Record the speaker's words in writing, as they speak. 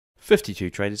52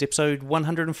 Traders, episode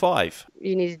 105.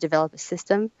 You need to develop a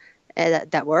system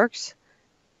that works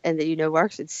and that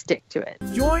works and stick to it.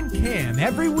 Join Cam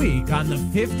every week on the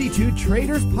 52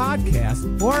 Traders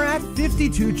podcast or at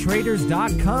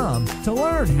 52traders.com to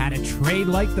learn how to trade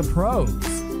like the pros.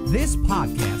 This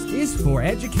podcast is for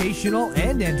educational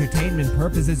and entertainment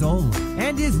purposes only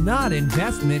and is not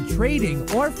investment, trading,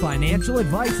 or financial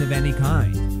advice of any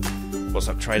kind. What's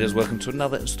up, traders? Welcome to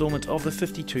another installment of the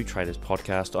 52 Traders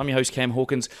podcast. I'm your host, Cam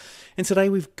Hawkins, and today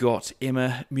we've got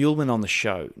Emma Muhleman on the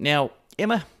show. Now,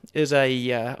 Emma is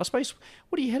I suppose,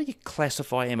 how do you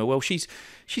classify Emma? Well, she's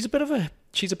a bit of a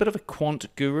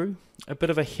quant guru, a bit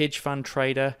of a hedge fund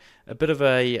trader, a bit of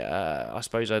I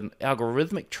suppose an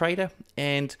algorithmic trader,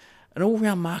 and an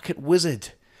all-round market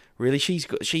wizard. Really, she's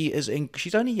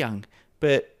only young,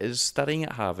 but is studying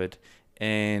at Harvard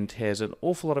and has an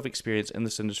awful lot of experience in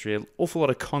this industry, an awful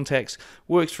lot of contacts,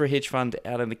 works for a hedge fund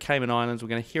out in the Cayman Islands. We're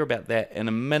going to hear about that in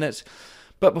a minute.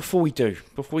 But before we get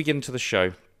into the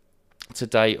show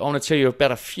today, I want to tell you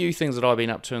about a few things that I've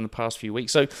been up to in the past few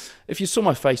weeks. So if you saw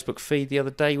my Facebook feed the other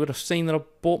day, you would have seen that I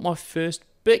bought my first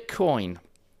Bitcoin.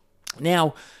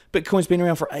 Now, Bitcoin's been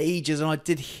around for ages, and I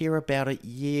did hear about it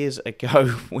years ago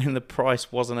when the price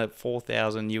wasn't at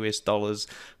 $4,000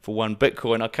 for one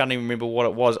Bitcoin. I can't even remember what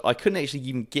it was. I couldn't actually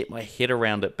even get my head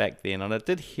around it back then, and I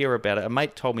did hear about it. A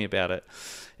mate told me about it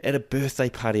at a birthday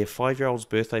party, a 5-year-old's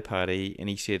birthday party, and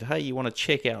he said, hey, you want to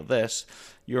check out this?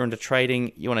 You're into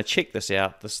trading, you want to check this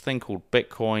out, this thing called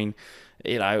Bitcoin.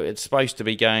 You know, it's supposed to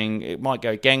be it might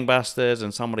go gangbusters,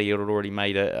 and somebody had already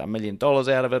made $1 million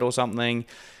out of it or something.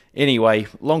 Anyway,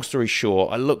 long story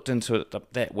short, I looked into it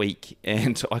that week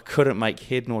and I couldn't make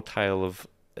head nor tail of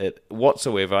it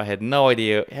whatsoever. I had no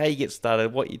idea how you get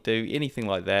started, what you do, anything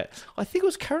like that. I think it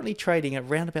was currently trading at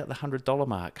around about the $100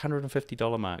 mark,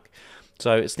 $150 mark.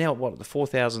 So it's now at the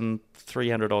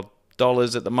 $4,300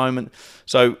 odd at the moment.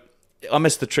 So I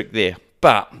missed the trick there.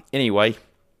 But anyway,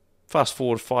 fast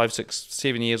forward 5, 6,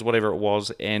 7 years, whatever it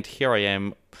was, and here I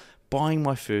am buying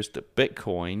my first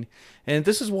Bitcoin. And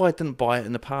this is why I didn't buy it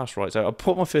in the past, right? So I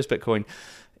bought my first Bitcoin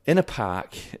in a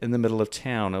park in the middle of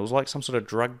town. It was like some sort of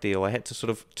drug deal. I had to sort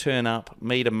of turn up,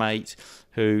 meet a mate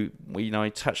who,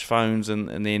 touched phones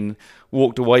and then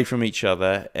walked away from each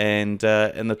other, and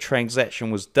the transaction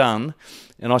was done.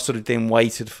 And I sort of then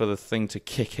waited for the thing to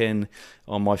kick in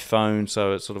on my phone,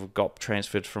 so it sort of got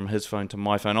transferred from his phone to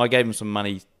my phone. I gave him some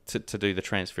money to do the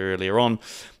transfer earlier on,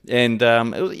 and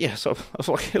it was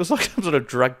like some sort of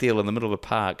drug deal in the middle of a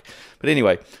park. But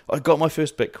anyway, I got my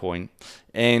first Bitcoin,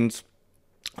 and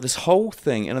this whole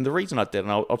thing, and the reason I did,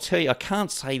 and I'll tell you, I can't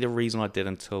say the reason I did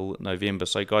until November.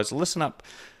 So guys, listen up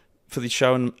for a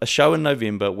show in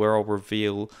November where I'll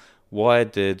reveal why I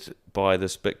did buy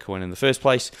this Bitcoin in the first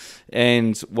place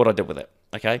and what I did with it.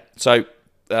 Okay, so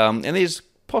and there's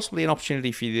possibly an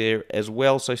opportunity for you there as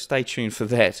well, so stay tuned for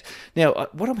that. Now,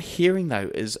 what I'm hearing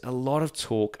though is a lot of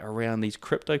talk around these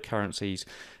cryptocurrencies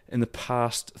in the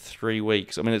past 3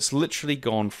 weeks. I mean, it's literally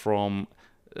gone from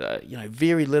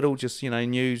very little, just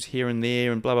news here and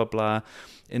there and blah blah blah,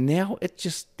 and now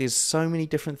there's so many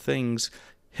different things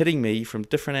hitting me from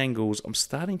different angles. I'm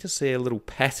starting to see a little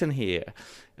pattern here,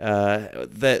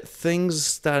 that things are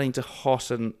starting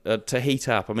to heat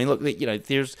up. I mean, look,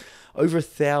 there's over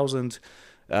 1,000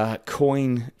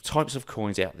 types of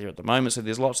coins out there at the moment, so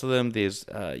there's lots of them. There's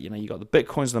you got the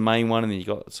Bitcoin's the main one, and then you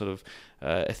got sort of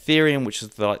Ethereum, which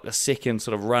is the second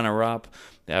sort of runner-up,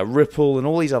 Ripple, and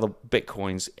all these other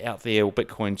Bitcoins out there, or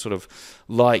Bitcoin sort of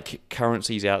like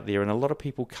currencies out there, and a lot of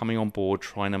people coming on board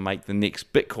trying to make the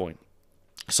next Bitcoin.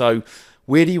 So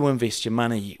where do you invest your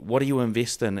money? What do you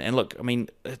invest in? And look, I mean,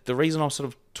 the reason I'm sort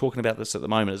of talking about this at the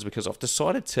moment is because I've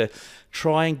decided to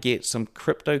try and get some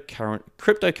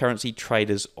cryptocurrency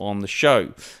traders on the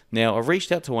show. Now, I've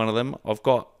reached out to one of them. I've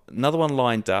got another one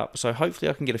lined up, so hopefully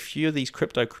I can get a few of these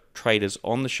crypto traders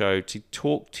on the show to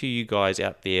talk to you guys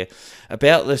out there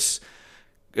about this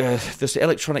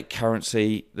electronic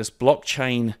currency, this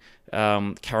blockchain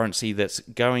currency that's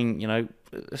going,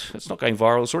 it's not going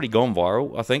viral. It's already gone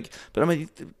viral, I think. But I mean,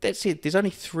 that's it. There's only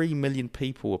 3 million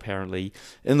people apparently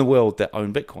in the world that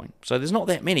own Bitcoin. So there's not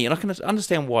that many. And I can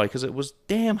understand why, because it was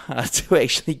damn hard to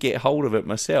actually get hold of it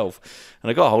myself. And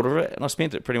I got hold of it, and I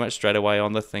spent it pretty much straight away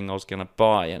on the thing I was going to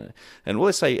buy. And well,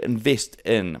 let's say invest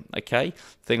in, okay?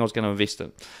 Thing I was going to invest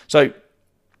in. So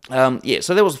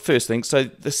so that was the first thing. So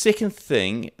the second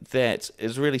thing that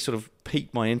has really sort of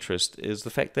piqued my interest is the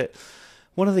fact that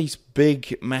one of these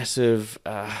big, massive,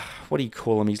 what do you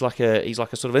call him? He's like a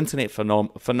sort of internet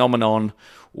phenomenon,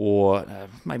 or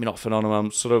maybe not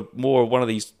phenomenon, sort of more one of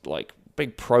these like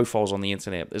big profiles on the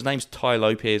internet. His name's Tai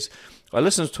Lopez. I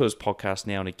listen to his podcast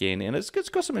now and again, and it's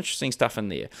got some interesting stuff in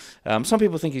there. Some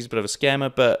people think he's a bit of a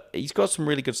scammer, but he's got some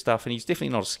really good stuff, and he's definitely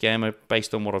not a scammer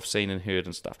based on what I've seen and heard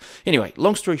and stuff. Anyway,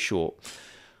 long story short,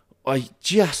 I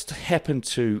just happened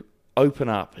to open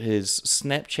up his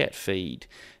Snapchat feed,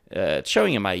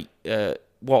 showing a mate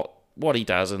what he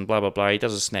does and blah, blah, blah. He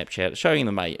does a Snapchat, showing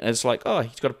the mate, and it's like, oh,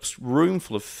 he's got a room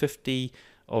full of 50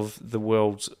 of the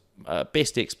world's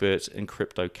best experts in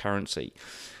cryptocurrency.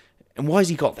 And why has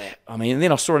he got that? I mean, and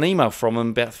then I saw an email from him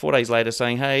about 4 days later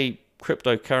saying, hey,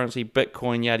 cryptocurrency,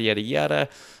 Bitcoin, yada, yada, yada.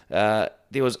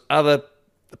 There was other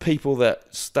people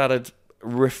that started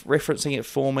referencing it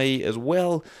for me as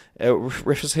well,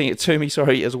 referencing it to me,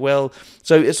 sorry, as well.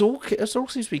 So it all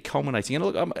seems to be culminating. And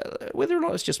look, whether or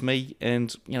not it's just me,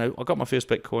 and I got my first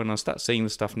Bitcoin, and I start seeing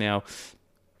this stuff now.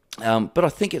 But I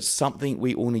think it's something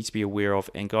we all need to be aware of.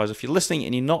 And guys, if you're listening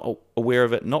and you're not aware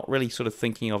of it, not really sort of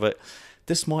thinking of it,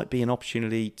 this might be an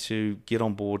opportunity to get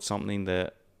on board something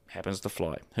that happens to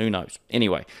fly. Who knows?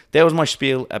 Anyway, that was my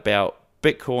spiel about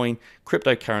Bitcoin,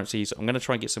 cryptocurrencies. I'm going to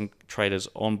try and get some traders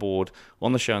on board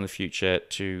on the show in the future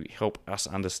to help us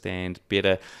understand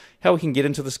better how we can get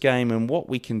into this game and what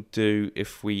we can do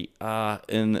if we are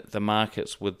in the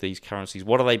markets with these currencies.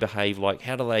 What do they behave like?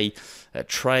 How do they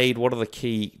trade? What are the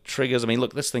key triggers? I mean,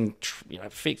 look, this thing,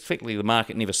 effectively the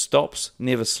market never stops,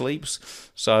 never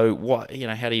sleeps. So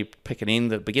how do you pick an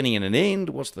end, the beginning and an end?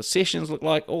 What's the sessions look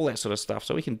like? All that sort of stuff.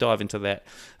 So we can dive into that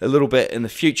a little bit in the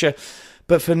future.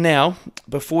 But for now,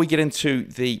 before we get into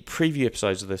the preview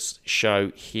episodes of this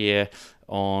show here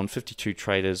on 52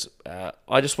 Traders,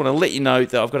 I just want to let you know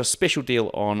that I've got a special deal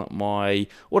on my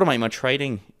Automate My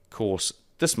Trading course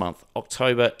this month,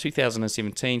 October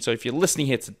 2017. So if you're listening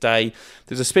here today,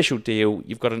 there's a special deal.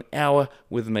 You've got an hour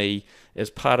with me as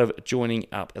part of joining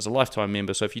up as a lifetime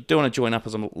member. So if you do want to join up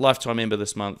as a lifetime member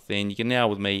this month, then you can now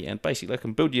with me, and basically I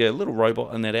can build you a little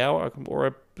robot in that hour, or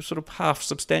a sort of half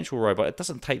substantial robot. It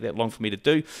doesn't take that long for me to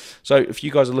do. So if you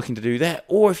guys are looking to do that,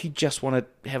 or if you just want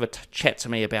to have a chat to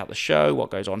me about the show, what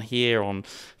goes on here on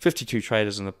 52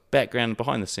 Traders in the background,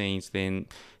 behind the scenes, then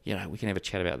we can have a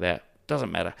chat about that.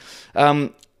 Doesn't matter.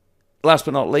 Last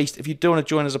but not least, if you do want to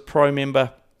join as a pro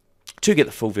member to get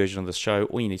the full version of the show,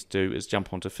 all you need to do is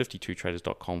jump onto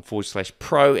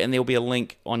 52traders.com/pro, and there'll be a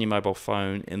link on your mobile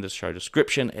phone in the show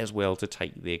description as well to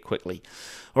take you there quickly.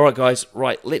 All right, guys,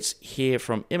 let's hear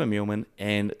from Emma Muhleman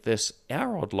and this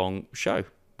hour-odd long show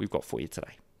we've got for you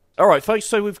today. All right, folks,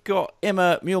 so we've got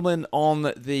Emma Muhleman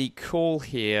on the call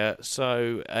here.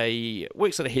 So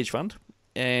works at a hedge fund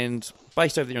and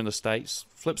based over there in the States,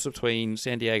 flips between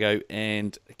San Diego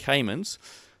and Caymans.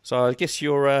 So I guess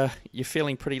you're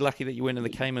feeling pretty lucky that you went in the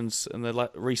Caymans in the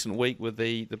recent week with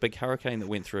the big hurricane that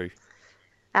went through.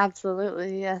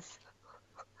 Absolutely, yes.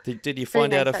 Did you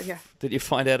find out if how did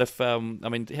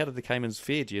the Caymans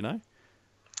fare? Do you know?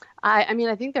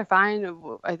 I think they're fine.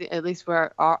 At least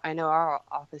where I know our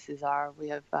offices are. We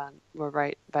have we're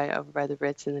right over by the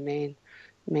Ritz in the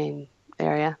main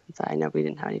area. So I know we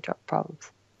didn't have any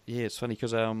problems. Yeah, it's funny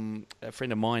because a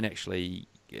friend of mine actually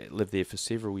lived there for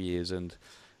several years, and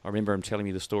I remember him telling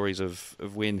me the stories of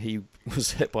when he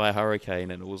was hit by a hurricane,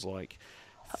 and it was like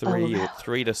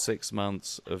 3 to 6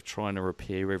 months of trying to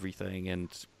repair everything and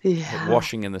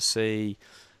washing in the sea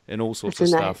and all sorts of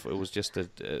stuff. It was just a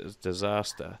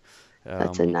disaster.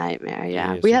 That's a nightmare.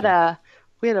 Yeah, we had a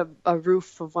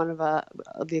roof of one of the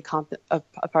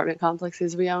apartment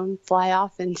complexes we own fly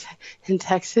off in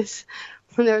Texas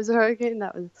when there was a hurricane.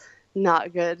 That was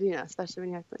not good, especially when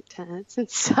you have like tenants and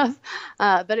stuff.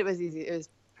 But it was easy. It was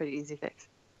pretty easy fix.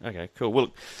 Okay, cool.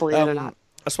 Well, believe it or not.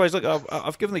 I suppose, look,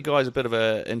 I've given the guys a bit of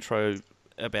an intro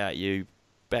about you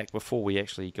back before we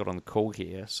actually got on the call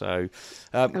here. So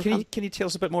can you tell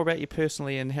us a bit more about you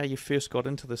personally and how you first got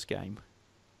into this game?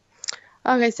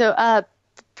 Okay, so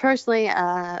personally,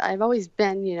 I've always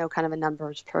been, kind of a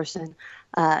numbers person.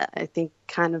 I think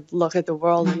kind of look at the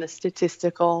world in a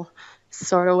statistical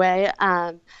sort of way.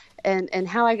 And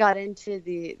how I got into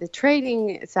the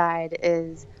trading side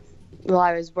is,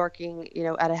 I was working,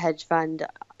 at a hedge fund,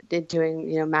 doing,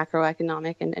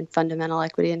 macroeconomic and fundamental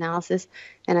equity analysis.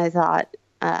 And I thought,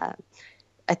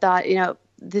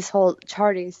 this whole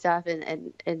charting stuff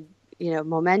and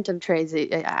momentum trades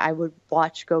that I would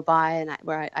watch go by and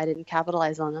where I didn't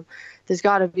capitalize on them. There's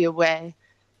got to be a way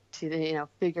to,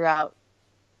 figure out,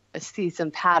 see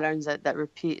some patterns that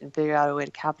repeat and figure out a way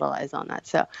to capitalize on that.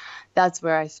 So that's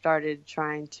where I started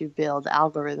trying to build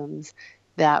algorithms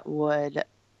that would,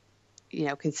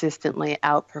 consistently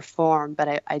outperform.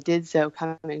 But I did so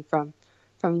coming from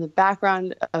the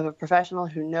background of a professional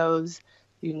who knows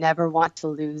you never want to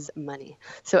lose money.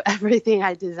 So everything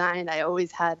I designed, I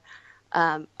always had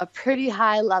a pretty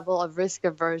high level of risk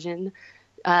aversion,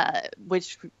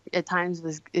 which at times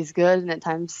is good, and at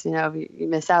times, you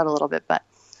miss out a little bit. But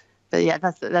yeah,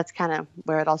 that's kind of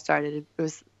where it all started. It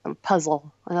was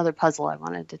another puzzle I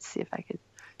wanted to see if I could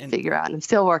figure out, and I'm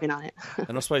still working on it.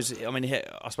 And I suppose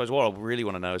what I really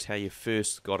want to know is how you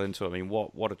first got into it. I mean,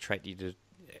 what attracted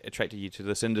you to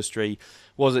this industry?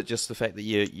 Was it just the fact that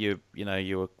you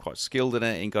were quite skilled in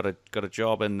it and got a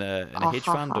job in a hedge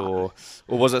fund, or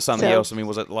was it something else? I mean,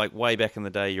 was it like way back in the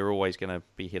day you're always going to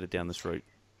be headed down this route?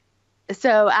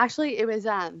 So actually, it was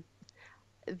I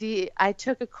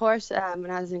took a course when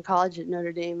I was in college at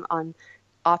Notre Dame on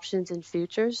options and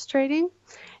futures trading,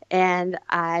 and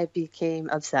I became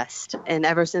obsessed. And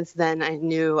ever since then, I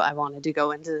knew I wanted to go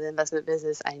into the investment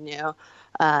business. I knew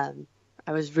I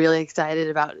was really excited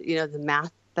about the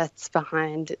math that's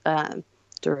behind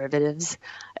derivatives,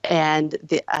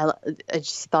 and I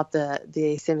just thought the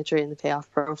asymmetry and the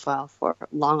payoff profile for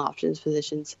long options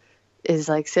positions is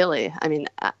like silly. I mean,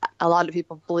 a lot of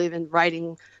people believe in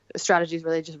writing strategies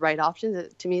where they just write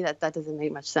options. To me, that doesn't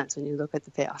make much sense when you look at the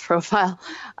payoff profile.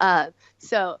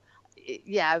 So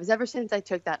yeah, it was ever since I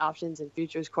took that options and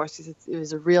futures course. It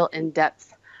was a real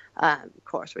in-depth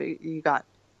course where you got.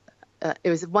 It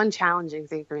was one challenging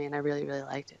thing for me, and I really, really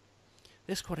liked it.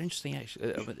 That's quite interesting,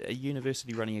 actually. A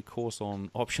university running a course on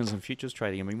options and futures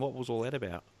trading. I mean, what was all that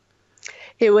about?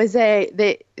 It was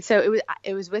it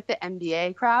was with the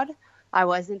MBA crowd. I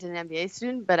wasn't an MBA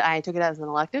student, but I took it as an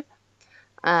elective.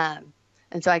 And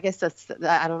so I guess that's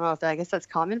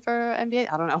common for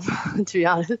MBA. I don't know, to be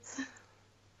honest.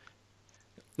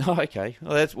 Oh, okay.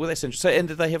 Well, that's interesting. So, and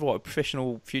did they have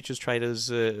professional futures traders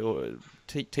or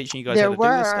teaching you guys how to do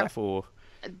this stuff, or?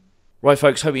 Right,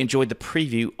 folks, hope you enjoyed the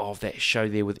preview of that show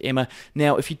there with Emma.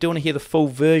 Now, if you do want to hear the full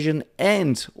version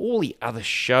and all the other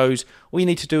shows, all you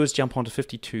need to do is jump onto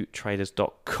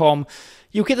 52traders.com.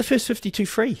 You'll get the first 52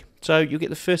 free. So you'll get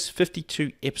the first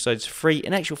 52 episodes free.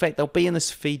 In actual fact, they'll be in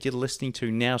this feed you're listening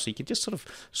to now, so you can just sort of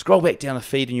scroll back down the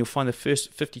feed and you'll find the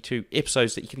first 52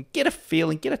 episodes that you can get a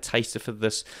feeling, get a taster for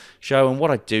this show and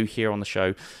what I do here on the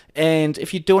show. And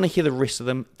if you do want to hear the rest of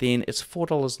them, then it's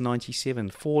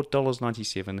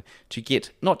 $4.97 to get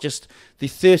not just the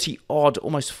 30-odd,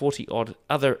 almost 40-odd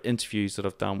other interviews that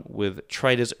I've done with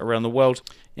traders around the world.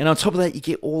 And on top of that, you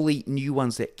get all the new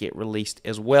ones that get released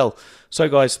as well. So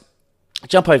guys,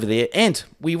 jump over there. And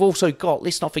we've also got,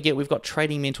 let's not forget, we've got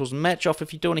Trading Mentors Match Off.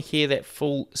 If you do want to hear that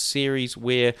full series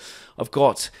where I've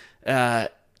got 3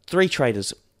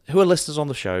 traders who are listeners on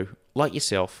the show, like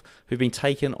yourself, who've been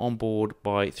taken on board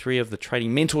by 3 of the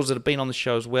trading mentors that have been on the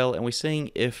show as well, and we're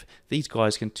seeing if these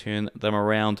guys can turn them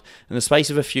around in the space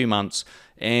of a few months.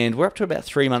 And we're up to about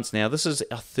 3 months now. This is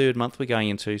our 3rd month we're going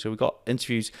into, so we've got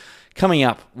interviews coming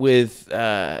up with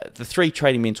the 3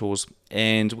 trading mentors,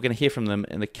 and we're going to hear from them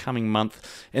in the coming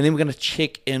month, and then we're going to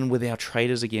check in with our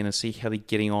traders again and see how they're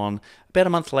getting on about a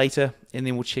month later, and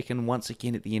then we'll check in once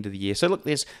again at the end of the year. So look,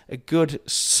 there's a good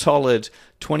solid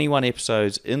 21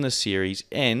 episodes in this series,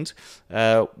 and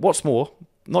what's more,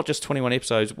 not just 21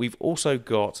 episodes, we've also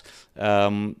got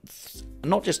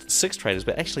not just 6 traders,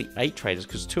 but actually 8 traders,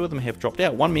 because 2 of them have dropped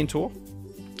out. 1 mentor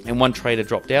and 1 trader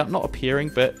dropped out, not appearing,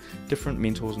 but different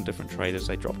mentors and different traders,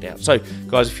 they dropped out. So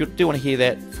guys, if you do want to hear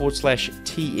that,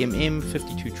 /TMM,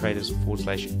 52 traders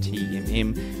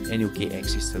 /TMM, and you'll get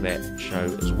access to that show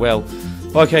as well.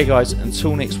 Okay guys,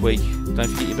 until next week, don't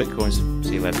forget your Bitcoins.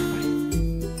 See you later. Bye.